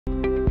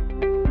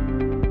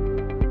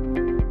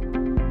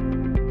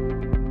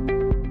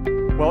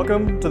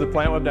Welcome to the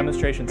Plant Web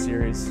Demonstration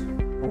Series,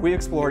 where we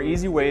explore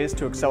easy ways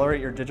to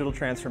accelerate your digital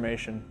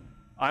transformation.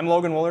 I'm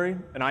Logan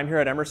Woolery, and I'm here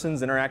at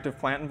Emerson's Interactive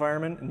Plant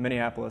Environment in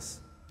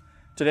Minneapolis.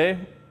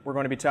 Today, we're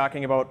going to be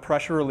talking about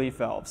pressure relief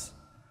valves.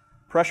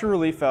 Pressure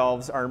relief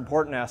valves are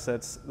important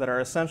assets that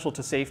are essential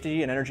to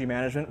safety and energy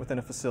management within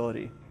a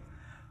facility.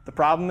 The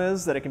problem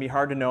is that it can be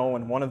hard to know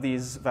when one of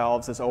these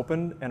valves is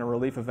opened and a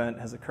relief event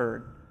has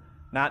occurred.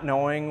 Not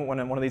knowing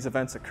when one of these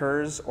events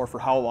occurs or for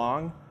how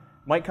long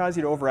might cause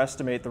you to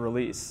overestimate the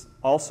release.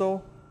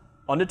 Also,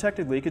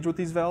 undetected leakage with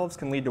these valves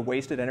can lead to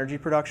wasted energy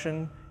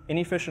production,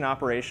 inefficient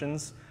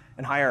operations,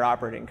 and higher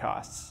operating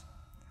costs.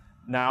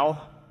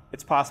 Now,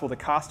 it's possible to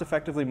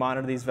cost-effectively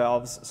monitor these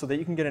valves so that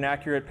you can get an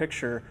accurate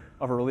picture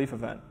of a relief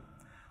event.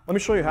 Let me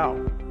show you how.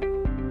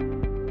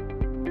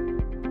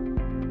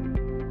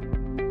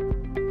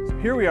 So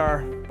here we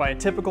are by a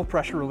typical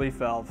pressure relief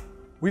valve.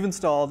 We've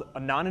installed a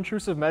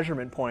non-intrusive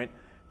measurement point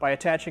by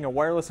attaching a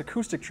wireless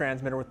acoustic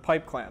transmitter with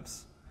pipe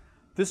clamps.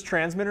 This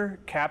transmitter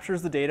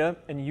captures the data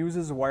and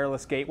uses a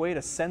wireless gateway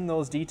to send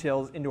those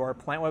details into our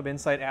Plant Web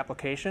Insight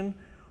application,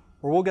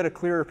 where we'll get a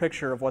clearer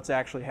picture of what's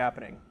actually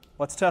happening.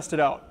 Let's test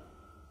it out.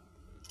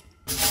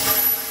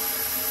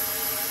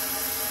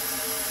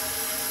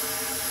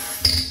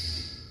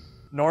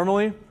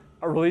 Normally,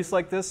 a release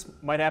like this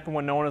might happen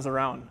when no one is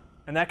around,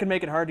 and that can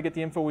make it hard to get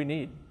the info we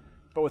need.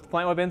 But with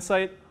Plant Web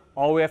Insight,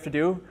 all we have to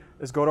do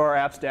is go to our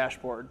app's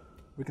dashboard.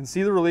 We can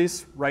see the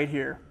release right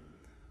here.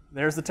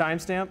 There's the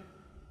timestamp,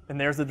 and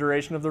there's the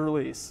duration of the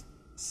release,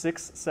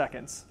 6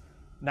 seconds.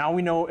 Now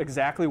we know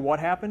exactly what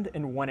happened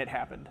and when it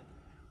happened.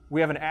 We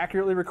have an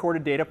accurately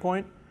recorded data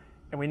point,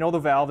 and we know the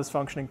valve is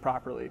functioning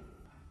properly.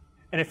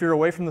 And if you're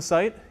away from the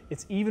site,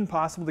 it's even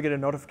possible to get a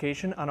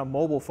notification on a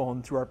mobile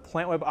phone through our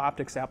Plant Web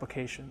Optics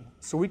application,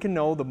 so we can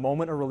know the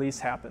moment a release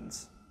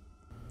happens.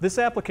 This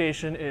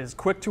application is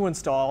quick to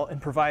install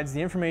and provides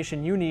the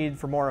information you need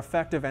for more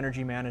effective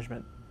energy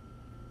management.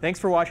 Thanks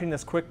for watching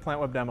this quick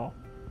Plant Web demo.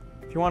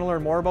 If you want to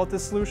learn more about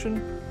this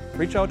solution,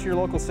 reach out to your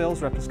local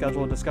sales rep to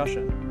schedule a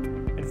discussion.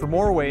 And for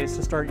more ways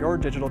to start your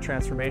digital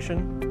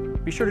transformation,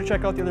 be sure to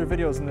check out the other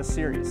videos in this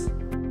series.